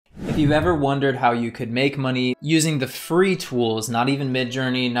you've ever wondered how you could make money using the free tools, not even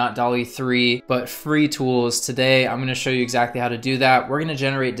Midjourney, not DALL-E 3, but free tools, today I'm going to show you exactly how to do that. We're going to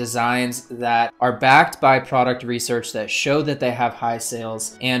generate designs that are backed by product research that show that they have high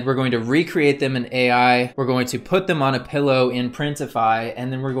sales, and we're going to recreate them in AI. We're going to put them on a pillow in Printify,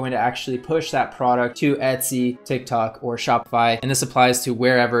 and then we're going to actually push that product to Etsy, TikTok, or Shopify, and this applies to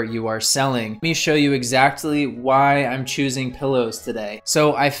wherever you are selling. Let me show you exactly why I'm choosing pillows today.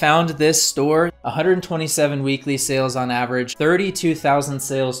 So I found this store, 127 weekly sales on average, 32,000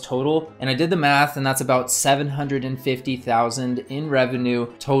 sales total, and I did the math, and that's about 750,000 in revenue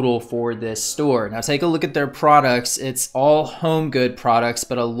total for this store. Now take a look at their products. It's all home good products,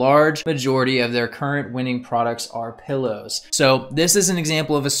 but a large majority of their current winning products are pillows. So this is an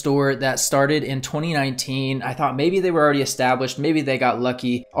example of a store that started in 2019. I thought maybe they were already established, maybe they got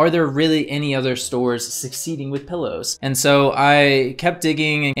lucky. Are there really any other stores succeeding with pillows? And so I kept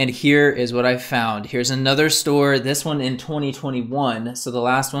digging, and here is what I found. Here's another store, this one in 2021. So the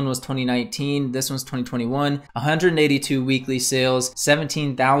last one was 2019, this one's 2021. 182 weekly sales,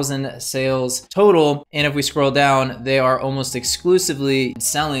 17,000 sales total. And if we scroll down, they are almost exclusively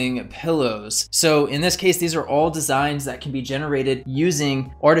selling pillows. So in this case, these are all designs that can be generated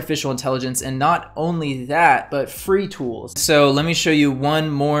using artificial intelligence, and not only that, but free tools. So let me show you one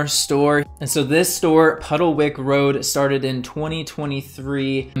more store. And so this store, Puddlewick Road, started in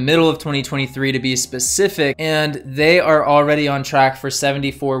 2023, middle of 2023 to be specific, and they are already on track for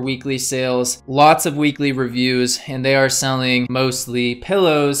 74 weekly sales, lots of weekly reviews, and they are selling mostly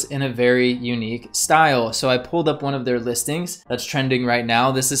pillows in a very unique style. So I pulled up one of their listings that's trending right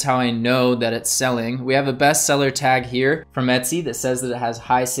now. This is how I know that it's selling. We have a bestseller tag here from Etsy that says that it has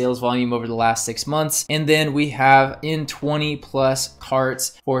high sales volume over the last 6 months. And then we have in 20 plus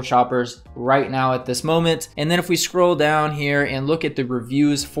carts for shoppers right now at this moment. And then if we scroll down here and look at the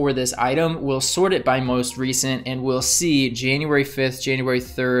reviews for this item, we'll sort it by most recent, and we'll see January 5th, January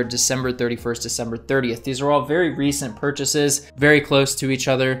 3rd, December 31st, December 30th. These are all very recent purchases, very close to each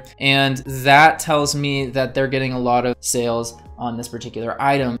other. And that tells me that they're getting a lot of sales on this particular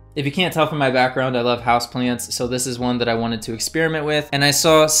item. If you can't tell from my background, I love houseplants, so this is one that I wanted to experiment with. And I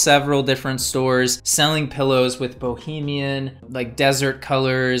saw several different stores selling pillows with bohemian, like desert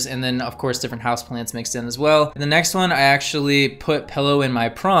colors, and then of course different houseplants mixed in as well. And the next one, I actually put pillow in my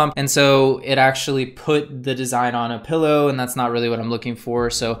prompt, and so it actually put the design on a pillow, and that's not really what I'm looking for.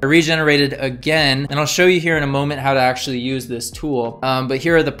 So I regenerated again, and I'll show you here in a moment how to actually use this tool. But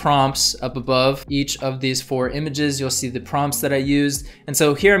here are the prompts up above each of these 4 images. You'll see the prompts that I used. And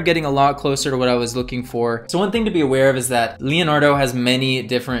so here I'm getting a lot closer to what I was looking for. So one thing to be aware of is that Leonardo has many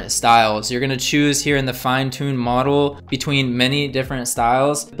different styles. You're gonna choose here in the fine-tune model between many different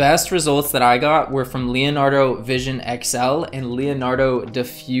styles. The best results that I got were from Leonardo Vision XL and Leonardo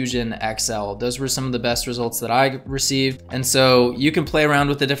Diffusion XL. Those were some of the best results that I received. And so you can play around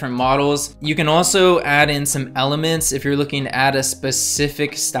with the different models. You can also add in some elements if you're looking at a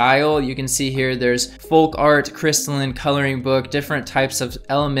specific style. You can see here there's folk art, crystalline, coloring book, different types of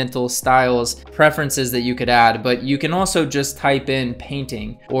elemental styles, preferences that you could add, but you can also just type in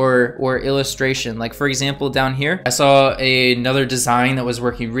painting or illustration. Like for example, down here, I saw another design that was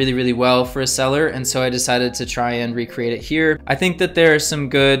working really, really well for a seller, and so I decided to try and recreate it here. I think that there are some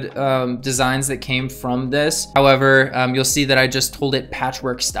good designs that came from this. However, you'll see that I just told it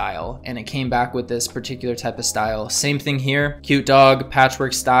patchwork style, and it came back with this particular type of style. Same thing here, cute dog,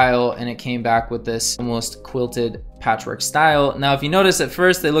 patchwork style, and it came back with this almost quilted patchwork style. Now, if you notice at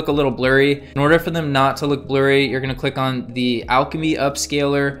first they look a little blurry. In order for them not to look blurry, you're gonna click on the Alchemy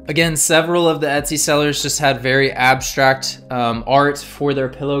Upscaler. Again, several of the Etsy sellers just had very abstract art for their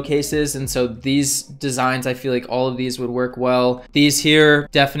pillowcases, and so these designs, I feel like all of these would work well. These here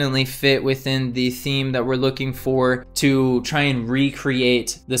definitely fit within the theme that we're looking for to try and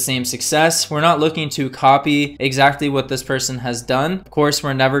recreate the same success. We're not looking to copy exactly what this person has done. Of course,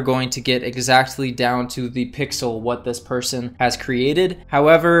 we're never going to get exactly down to the pixel what this person has created.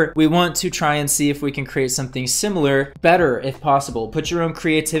 However, we want to try and see if we can create something similar, better if possible. Put your own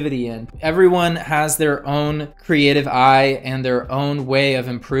creativity in. Everyone has their own creative eye and their own way of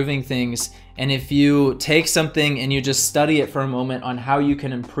improving things. And if you take something and you just study it for a moment on how you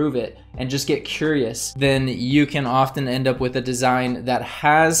can improve it, and just get curious, then you can often end up with a design that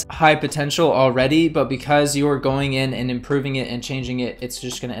has high potential already, but because you're going in and improving it and changing it, it's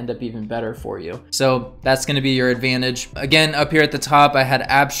just gonna end up even better for you. So that's gonna be your advantage. Again, up here at the top, I had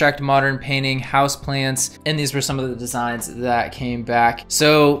abstract modern painting, house plants, and these were some of the designs that came back.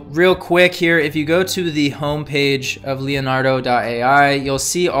 So real quick here, if you go to the homepage of Leonardo.ai, you'll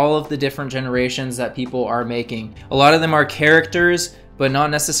see all of the different generations that people are making. A lot of them are characters, but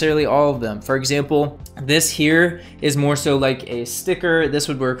not necessarily all of them. For example, this here is more so like a sticker. This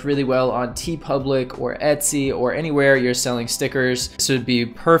would work really well on TeePublic or Etsy or anywhere you're selling stickers. This would be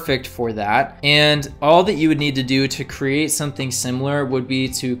perfect for that. And all that you would need to do to create something similar would be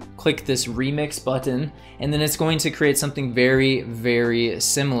to click this remix button, and then it's going to create something very, very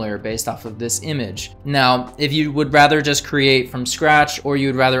similar based off of this image. Now, if you would rather just create from scratch, or you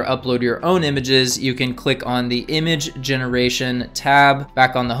would rather upload your own images, you can click on the image generation tab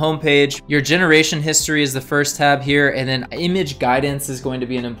back on the home page. Your generation history is the first tab here, and then image guidance is going to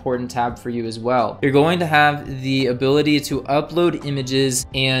be an important tab for you as well. You're going to have the ability to upload images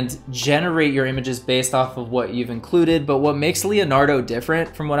and generate your images based off of what you've included, but what makes Leonardo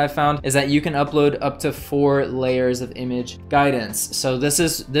different from what I found is that you can upload up to 4 layers of image guidance. So this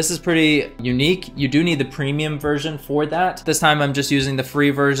is pretty unique. You do need the premium version for that. This time I'm just using the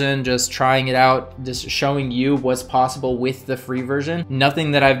free version, just trying it out, just showing you what's possible with the free version.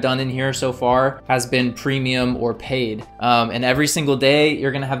 Nothing that I've done in here so far has been premium or paid. And every single day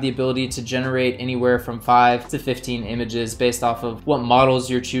you're gonna have the ability to generate anywhere from 5 to 15 images based off of what models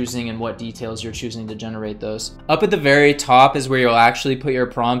you're choosing and what details you're choosing to generate those. Up at the very top is where you'll actually put your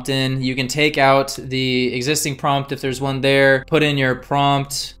prompt in. You can take out the existing prompt if there's one there, put in your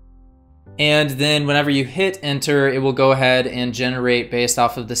prompt, and then whenever you hit enter, it will go ahead and generate based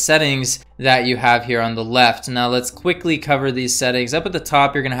off of the settings that you have here on the left. Now let's quickly cover these settings. Up at the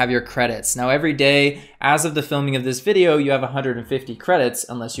top, you're gonna have your credits. Now every day, as of the filming of this video, you have 150 credits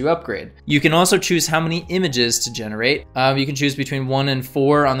unless you upgrade. You can also choose how many images to generate. You can choose between 1 and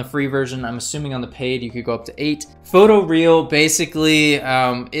 4 on the free version. I'm assuming on the paid, you could go up to 8. Photo Reel, basically,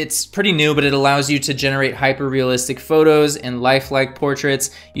 it's pretty new, but it allows you to generate hyper-realistic photos and lifelike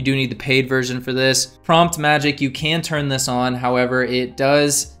portraits. You do need the paid version for this. Prompt Magic, you can turn this on. However, it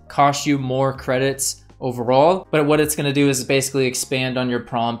does cost you more credits overall, but what it's going to do is basically expand on your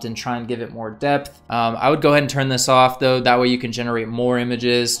prompt and try and give it more depth. I would go ahead and turn this off though, that way you can generate more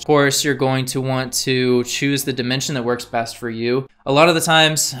images. Of course, you're going to want to choose the dimension that works best for you. A lot of the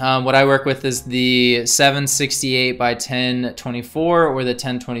times, what I work with is the 768 by 1024 or the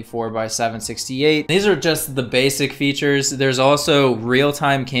 1024 by 768. These are just the basic features. There's also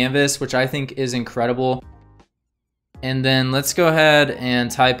real-time canvas, which I think is incredible. And then let's go ahead and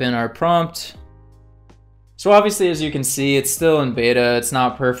type in our prompt. So obviously, as you can see, it's still in beta. It's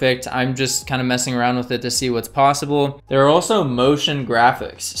not perfect. I'm just kind of messing around with it to see what's possible. There are also motion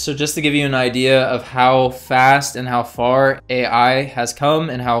graphics. So just to give you an idea of how fast and how far AI has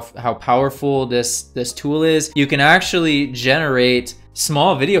come and how powerful this tool is, you can actually generate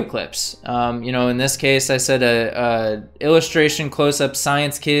small video clips. You know, in this case, I said a illustration close-up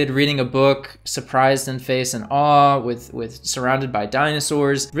science kid reading a book, surprised in face and awe, with surrounded by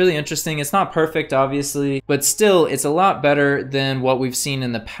dinosaurs. Really interesting. It's not perfect, obviously, but still, it's a lot better than what we've seen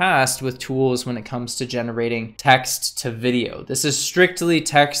in the past with tools when it comes to generating text to video. This is strictly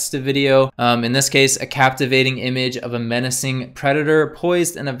text to video. In this case, a captivating image of a menacing predator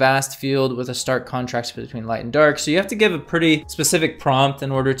poised in a vast field with a stark contrast between light and dark. So you have to give a pretty specific prompt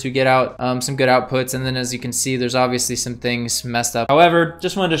in order to get out some good outputs. And then as you can see, there's obviously some things messed up. However,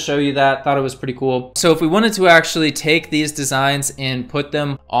 just wanted to show you that, thought it was pretty cool. So if we wanted to actually take these designs and put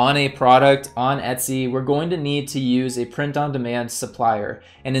them on a product on Etsy, we're going to need to use a print-on-demand supplier.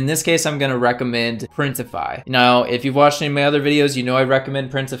 And in this case, I'm going to recommend Printify. Now, if you've watched any of my other videos, you know I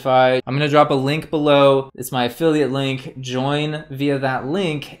recommend Printify. I'm going to drop a link below. It's my affiliate link. Join via that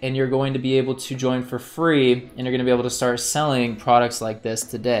link, and you're going to be able to join for free, and you're going to be able to start selling products like this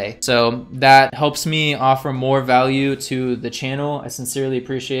today. So that helps me offer more value to the channel. I sincerely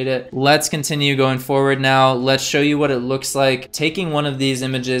appreciate it. Let's continue going forward now. Let's show you what it looks like taking one of these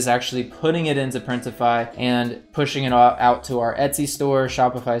images, actually putting it into Printify and pushing it out to our Etsy store,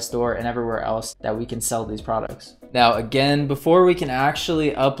 Shopify store, and everywhere else that we can sell these products. Now, again, before we can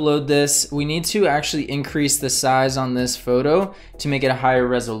actually upload this, we need to actually increase the size on this photo to make it a higher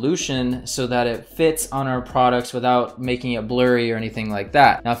resolution so that it fits on our products without making it blurry or anything like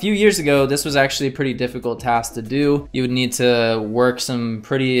that. Now, a few years ago, this was actually a pretty difficult task to do. You would need to work some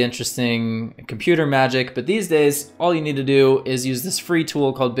pretty interesting computer magic, but these days, all you need to do is use this free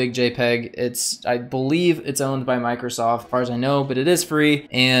tool called Big JPEG. I believe it's owned by Microsoft, as far as I know, but it is free.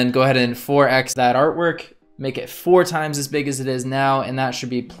 And go ahead and 4x that artwork, make it 4 times as big as it is now, and that should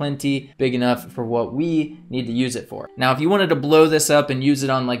be plenty big enough for what we need to use it for. Now, if you wanted to blow this up and use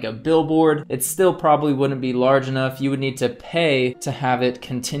it on like a billboard, it still probably wouldn't be large enough. You would need to pay to have it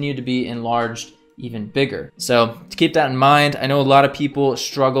continue to be enlarged even bigger. So to keep that in mind, I know a lot of people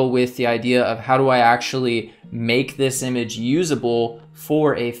struggle with the idea of how do I actually make this image usable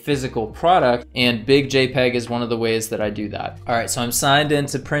for a physical product, and Big JPEG is one of the ways that I do that. All right, so I'm signed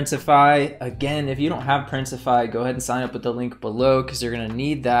into Printify. Again, if you don't have Printify, go ahead and sign up with the link below because you're gonna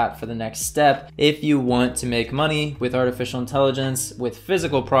need that for the next step if you want to make money with artificial intelligence with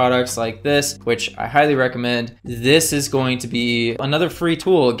physical products like this, which I highly recommend. This is going to be another free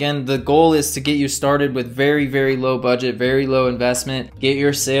tool. Again, the goal is to get you started with very, very low budget, very low investment, get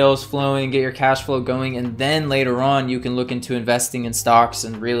your sales flowing, get your cash flow going, and then later on you can look into investing in stocks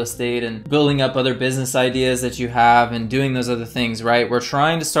and real estate and building up other business ideas that you have and doing those other things, right? We're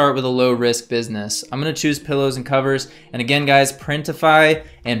trying to start with a low risk business. I'm gonna choose pillows and covers. And again, guys, Printify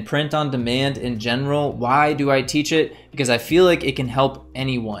and print on demand in general, why do I teach it? Because I feel like it can help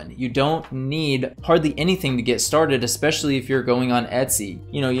anyone. You don't need hardly anything to get started, especially if you're going on Etsy.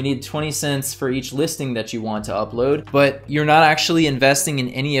 You know, you need 20 cents for each listing that you want to upload, but you're not actually investing in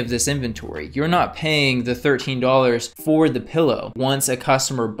any of this inventory. You're not paying the $13 for the pillow. Once a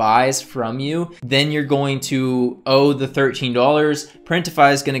customer buys from you, then you're going to owe the $13.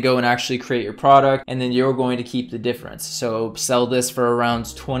 Printify is going to go and actually create your product, and then you're going to keep the difference. So sell this for around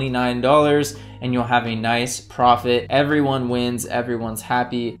 $29 and you'll have a nice profit. Everyone wins, everyone's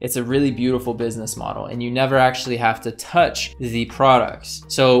happy. It's a really beautiful business model, and you never actually have to touch the products.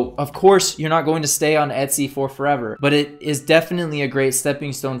 So of course, you're not going to stay on Etsy for forever, but it is definitely a great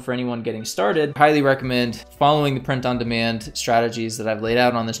stepping stone for anyone getting started. Highly recommend following the print on demand strategies that I've laid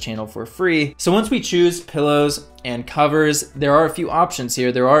out on this channel for free. So once we choose pillows and covers, there are a few options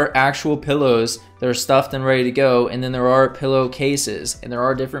here. There are actual pillows that are stuffed and ready to go, and then there are pillow cases, and there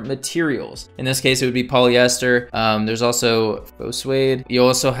are different materials. In this case, it would be polyester. There's also faux suede. You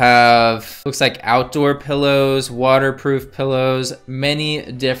also have, looks like outdoor pillows, waterproof pillows,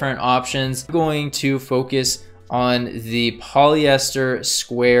 many different options. I'm going to focus on the polyester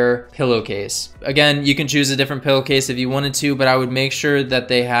square pillowcase. Again, you can choose a different pillowcase if you wanted to, but I would make sure that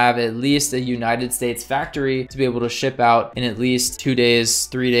they have at least a United States factory to be able to ship out in at least 2 days,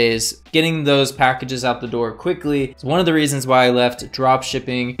 3 days. Getting those packages out the door quickly is one of the reasons why I left drop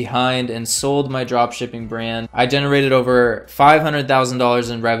shipping behind and sold my drop shipping brand. I generated over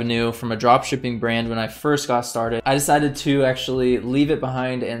 $500,000 in revenue from a drop shipping brand when I first got started. I decided to actually leave it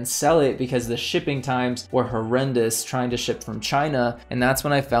behind and sell it because the shipping times were horrendous trying to ship from China, and that's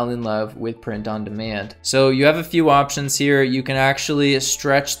when I fell in love with print on demand. So you have a few options here. You can actually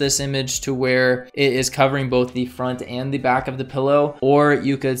stretch this image to where it is covering both the front and the back of the pillow, or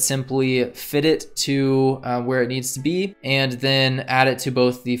you could simply fit it to where it needs to be and then add it to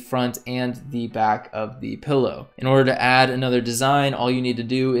both the front and the back of the pillow. In order to add another design, all you need to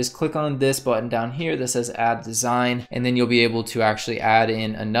do is click on this button down here that says add design, and then you'll be able to actually add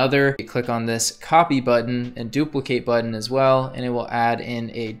in another. You click on this copy button and duplicate button as well, and it will add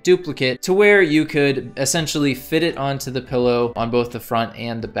in a duplicate to where you could essentially fit it onto the pillow on both the front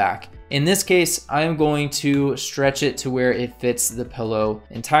and the back. In this case, I'm going to stretch it to where it fits the pillow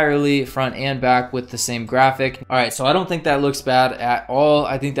entirely, front and back, with the same graphic. All right, so I don't think that looks bad at all.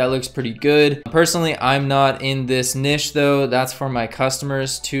 I think that looks pretty good. Personally, I'm not in this niche though. That's for my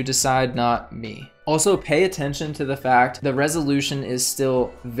customers to decide, not me. Also, pay attention to the fact the resolution is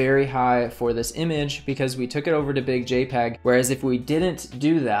still very high for this image because we took it over to Big JPEG, whereas if we didn't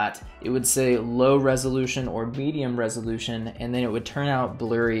do that, it would say low resolution or medium resolution, and then it would turn out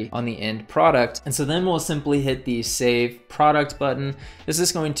blurry on the end product. And so then we'll simply hit the save product button. This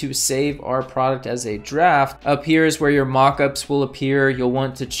is going to save our product as a draft. Up here is where your mockups will appear. You'll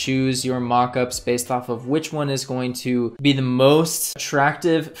want to choose your mockups based off of which one is going to be the most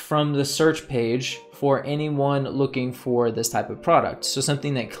attractive from the search page for anyone looking for this type of product. So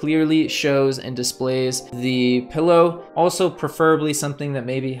something that clearly shows and displays the pillow. Also preferably something that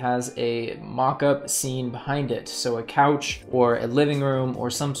maybe has a mock-up scene behind it. So a couch or a living room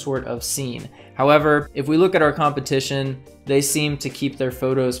or some sort of scene. However, if we look at our competition, they seem to keep their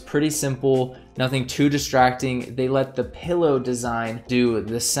photos pretty simple, nothing too distracting. They let the pillow design do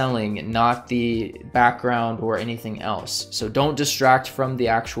the selling, not the background or anything else. So don't distract from the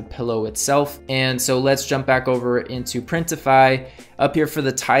actual pillow itself. And so let's jump back over into Printify. Up here for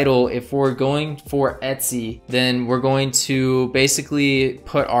the title, if we're going for Etsy, then we're going to basically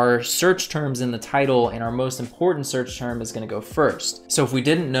put our search terms in the title, and our most important search term is going to go first. So if we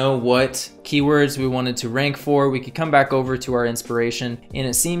didn't know what keywords we wanted to rank for, we could come back over over to our inspiration, and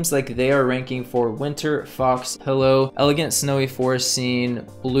it seems like they are ranking for winter fox pillow, elegant snowy forest scene,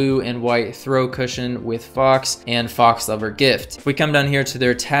 blue and white throw cushion with fox, and fox lover gift. If we come down here to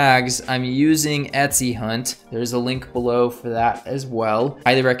their tags, I'm using EtsyHunt. There's a link below for that as well.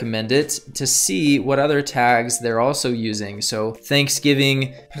 Highly recommend it to see what other tags they're also using. So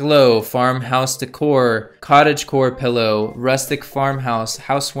Thanksgiving pillow, farmhouse decor, cottagecore pillow, rustic farmhouse,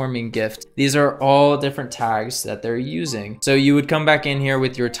 housewarming gift. These are all different tags that they're using. So you would come back in here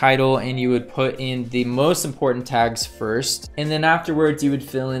with your title and you would put in the most important tags first, and then afterwards you would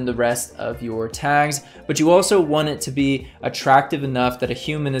fill in the rest of your tags. But you also want it to be attractive enough that a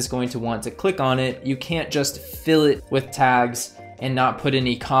human is going to want to click on it. You can't just fill it with tags and not put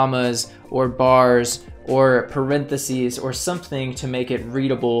any commas or bars or parentheses or something to make it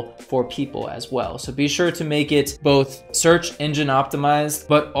readable for people as well. So be sure to make it both search engine optimized,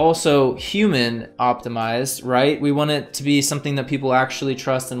 but also human optimized, right? We want it to be something that people actually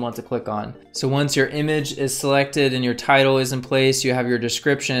trust and want to click on. So once your image is selected and your title is in place, you have your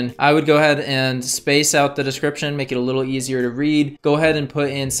description. I would go ahead and space out the description, make it a little easier to read. Go ahead and put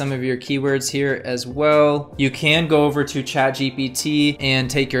in some of your keywords here as well. You can go over to ChatGPT and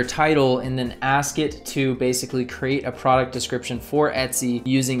take your title and then ask it to basically create a product description for Etsy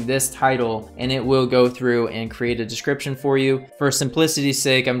using this title, and it will go through and create a description for you. For simplicity's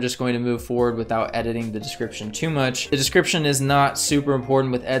sake, I'm just going to move forward without editing the description too much. The description is not super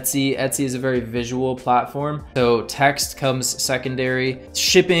important with Etsy. Etsy is a very visual platform, so text comes secondary.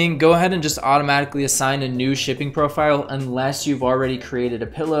 Shipping, go ahead and just automatically assign a new shipping profile unless you've already created a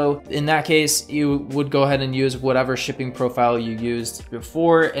pillow. In that case, you would go ahead and use whatever shipping profile you used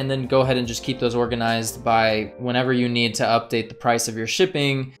before, and then go ahead and just keep those organized by whenever you need to update the price of your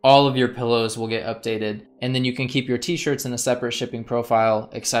shipping, all of your pillows will get updated. And then you can keep your t-shirts in a separate shipping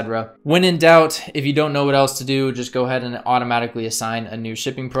profile, etc. When in doubt, if you don't know what else to do, just go ahead and automatically assign a new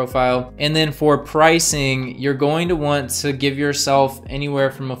shipping profile. And then for pricing, you're going to want to give yourself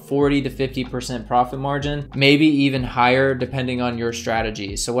anywhere from a 40 to 50% profit margin, maybe even higher depending on your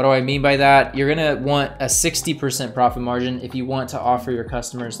strategy. So what do I mean by that? You're gonna want a 60% profit margin. If you want to offer your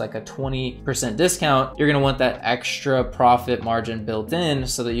customers like a 20% discount, you're gonna want that extra profit margin built in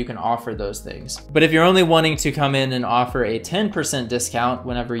so that you can offer those things. But if you're only wanting to come in and offer a 10% discount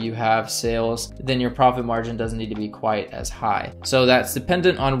whenever you have sales, then your profit margin doesn't need to be quite as high. So that's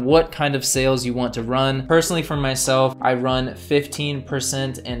dependent on what kind of sales you want to run. Personally, for myself, I run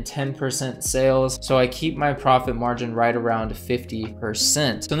 15% and 10% sales. So I keep my profit margin right around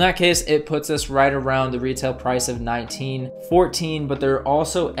 50%. So in that case, it puts us right around the retail price of $19.14, but there are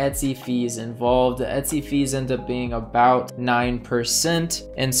also Etsy fees involved. The Etsy fees end up being about 9%.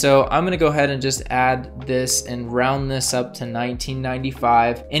 And so I'm gonna go ahead and just add this and round this up to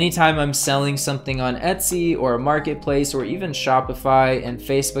 $19.95. Anytime I'm selling something on Etsy or a marketplace or even Shopify and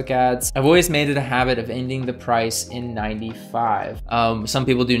Facebook ads, I've always made it a habit of ending the price in 95. Some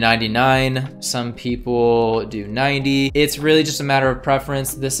people do 99, some people do 90. It's really just a matter of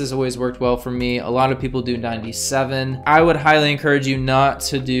preference. This has always worked well for me. A lot of people do 97. I would highly encourage you not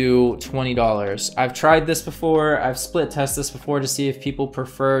to do $20. I've tried this before. I've split test this before to see if people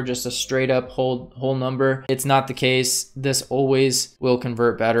prefer just a straight up whole number. It's not the case. This always will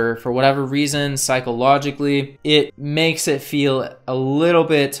convert better. For whatever reason, psychologically, it makes it feel a little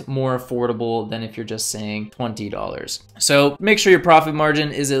bit more affordable than if you're just saying $20. So make sure your profit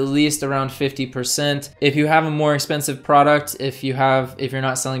margin is at least around 50%. If you have a more expensive product, if you're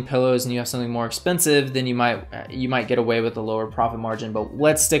not selling pillows and you have something more expensive, then you might get away with a lower profit margin. But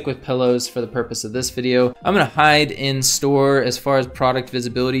let's stick with pillows for the purpose of this video. I'm gonna hide in store as far as product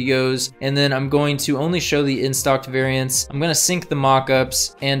visibility goes, and then I'm going to only show the in-stock variants. I'm gonna sync the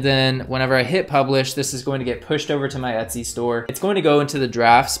mockups, and then whenever I hit publish, this is going to get pushed over to my Etsy store. It's going to go into the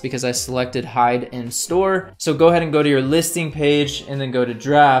drafts because I selected hide in store. So go ahead and go to your listing page and then go to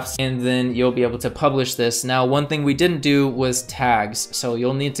drafts, and then you'll be able to publish this. Now, one thing we didn't do was tags. So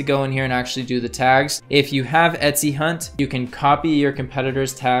you'll need to go in here and actually do the tags. If you have EtsyHunt, you can copy your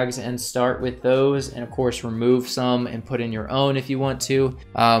competitors' tags and start with those, and of course remove some and put in your own if you want to.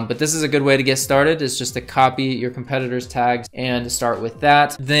 But this is a good way to get started, is just to copy your competitors' tags and start with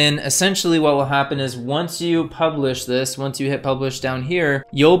that. Then essentially what will happen is once you publish this, once you hit publish down here,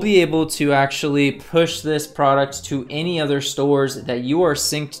 you'll be able to actually push this product to any other stores that you are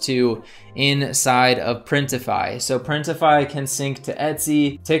synced to inside of Printify. So Printify can sync to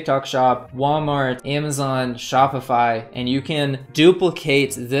Etsy, TikTok Shop, Walmart, Amazon, Shopify, and you can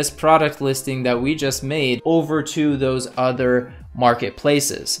duplicate this product listing that we just made over to those other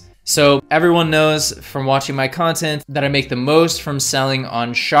marketplaces. So everyone knows from watching my content that I make the most from selling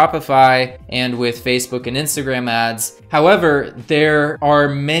on Shopify and with Facebook and Instagram ads. However, there are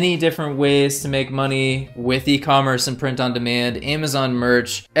many different ways to make money with e-commerce and print on demand. Amazon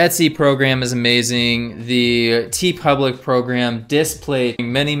merch, Etsy program is amazing. The TeePublic program, Display,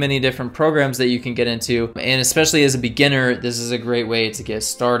 many different programs that you can get into. And especially as a beginner, this is a great way to get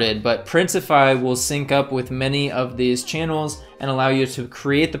started. But Printify will sync up with many of these channels and allow you to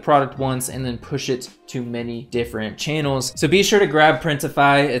create the product once and then push it to many different channels. So be sure to grab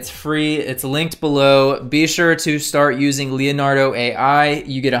Printify. It's free. It's linked below. Be sure to start using Leonardo AI.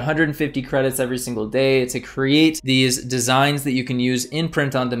 You get 150 credits every single day to create these designs that you can use in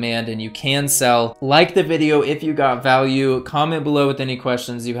print on demand and you can sell. Like the video if you got value. Comment below with any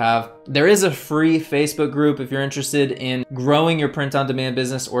questions you have. There is a free Facebook group if you're interested in growing your print on demand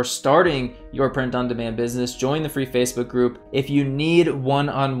business or starting your print on demand business. Join the free Facebook group. If you need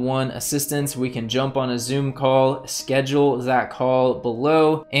one-on-one assistance, we can jump on a Zoom call, schedule that call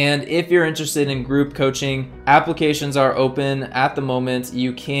below. And if you're interested in group coaching, applications are open at the moment.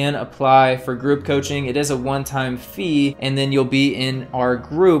 You can apply for group coaching. It is a one-time fee, and then you'll be in our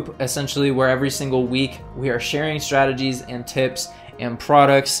group essentially where every single week we are sharing strategies and tips and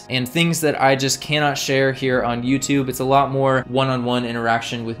products and things that I just cannot share here on YouTube. It's a lot more one-on-one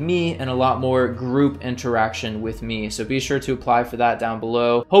interaction with me and a lot more group interaction with me. So be sure to apply for that down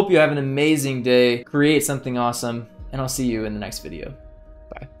below. Hope you have an amazing day, create something awesome, and I'll see you in the next video.